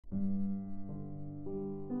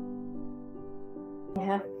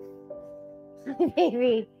Yeah.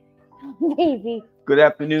 Baby. Baby. Good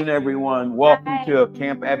afternoon, everyone. Welcome to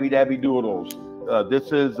Camp Abby Dabby Doodles.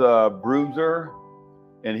 This is Bruiser,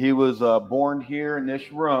 and he was born here in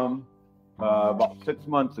this room about 6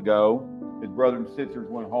 months ago. His brother and sisters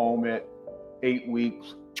went home at 8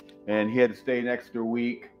 weeks, and he had to stay an extra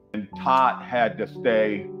week. And Tot had to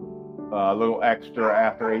stay a little extra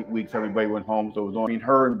after 8 weeks. Everybody went home, so it was only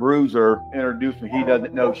her and Bruiser introduced me. He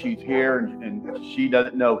doesn't know she's here, and she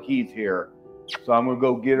doesn't know he's here. So I'm gonna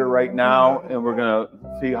go get her right now, and we're gonna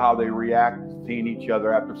see how they react to seeing each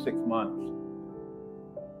other after 6 months.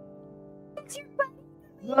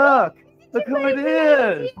 Look who it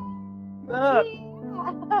is. Look.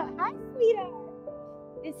 Yeah. Hi, sweetheart.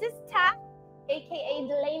 This is Tot, aka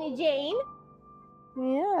Delaney Jane.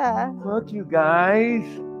 Yeah. Look, you guys.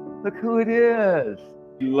 Look who it is.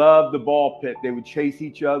 He loved the ball pit. They would chase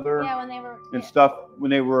each other. Yeah, when they were and stuff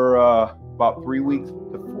when they were about 3 weeks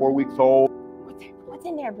to 4 weeks old. What's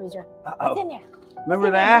in there, Bruiser? What's in there?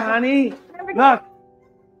 Remember that, honey?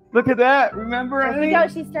 Look at that. Remember, honey? Here we go.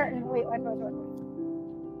 She's starting. Wait.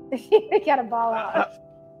 We got a ball out.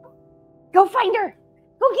 Go find her.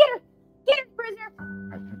 Go get her. Get her, Bruiser.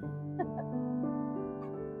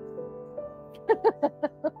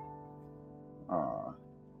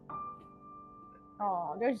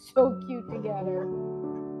 Oh, they're so cute together.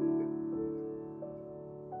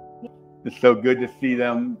 It's so good to see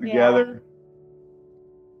them together.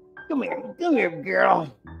 Come here, girl.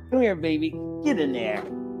 Come here, baby. Get in there.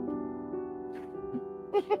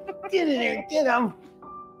 Get in there, get him.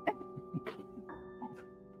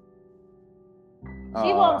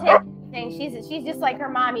 She won't take anything. She's just like her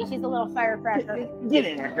mommy. She's a little firecracker. Get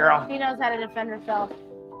in there, girl. She knows how to defend herself.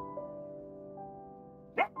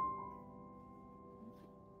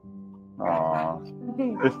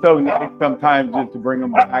 It's so nice sometimes just to bring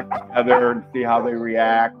them back together and see how they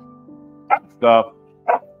react and stuff.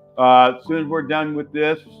 As soon as we're done with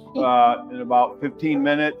this, in about 15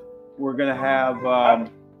 minutes, we're going to have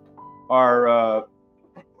our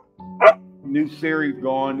new series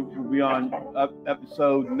going. We'll be on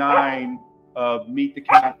episode 9 of Meet the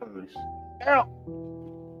Campers. Carol.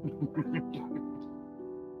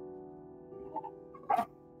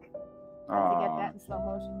 To get that in slow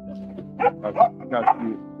motion.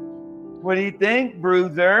 What do you think,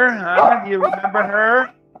 Bruiser? Huh? You remember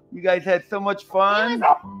her? You guys had so much fun.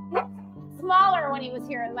 He was smaller when he was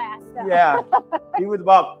here last. Though. Yeah, he was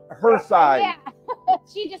about her size. Yeah,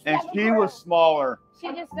 she was smaller.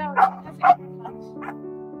 She just don't.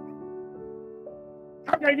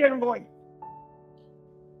 Okay, get him, boy.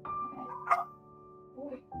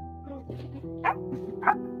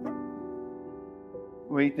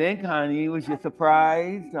 What do you think, honey? Was you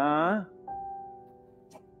surprised, huh?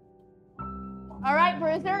 All right,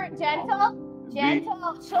 Bruiser, gentle.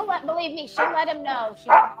 Believe me, she'll let him know she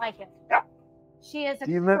doesn't like it. She is a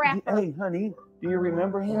scrapper. Hey, honey, do you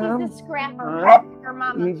remember him? He's a scrapper. Her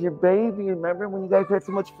mama. He's your baby. Remember when you guys had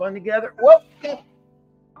so much fun together? Whoop.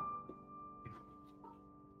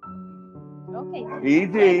 Okay.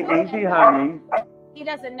 Easy, honey. He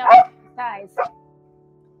doesn't know her size.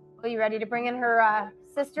 Are you ready to bring in her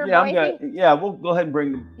sister? Yeah, we'll go ahead and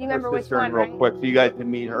bring her sister in one, real quick so you guys can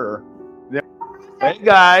meet her. Hey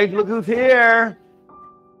guys, look who's here.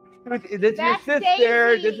 This is your sister.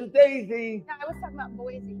 Daisy. This is Daisy. No, I was talking about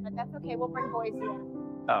Boise, but that's okay. We'll bring Boise in.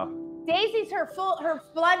 Oh. Daisy's her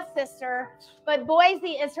blood sister, but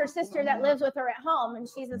Boise is her sister that lives with her at home, and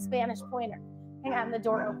she's a Spanish pointer. Hang on, the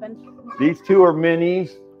door opened. These two are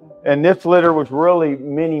minis, and this litter was really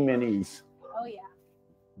minis. Oh yeah.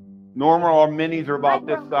 Normal minis are about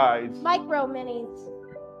this size. Micro minis.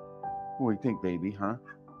 What do you think, baby? Huh?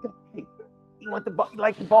 Hey, you want the ball?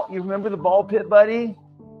 Like the ball? You remember the ball pit, buddy?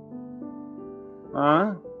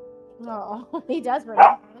 Huh? Oh, he does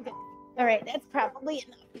remember. Okay. All right, that's probably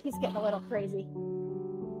enough. He's getting a little crazy.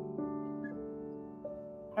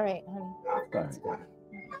 All right, honey.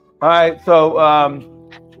 All right, so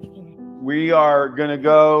we are gonna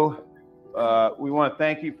go. We want to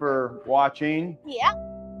thank you for watching. Yeah.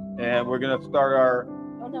 And we're gonna start our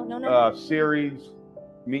series,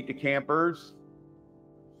 Meet the Campers.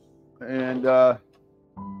 And yeah,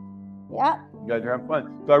 you guys are having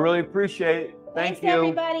fun. So I really appreciate it. Thank you,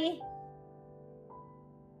 everybody.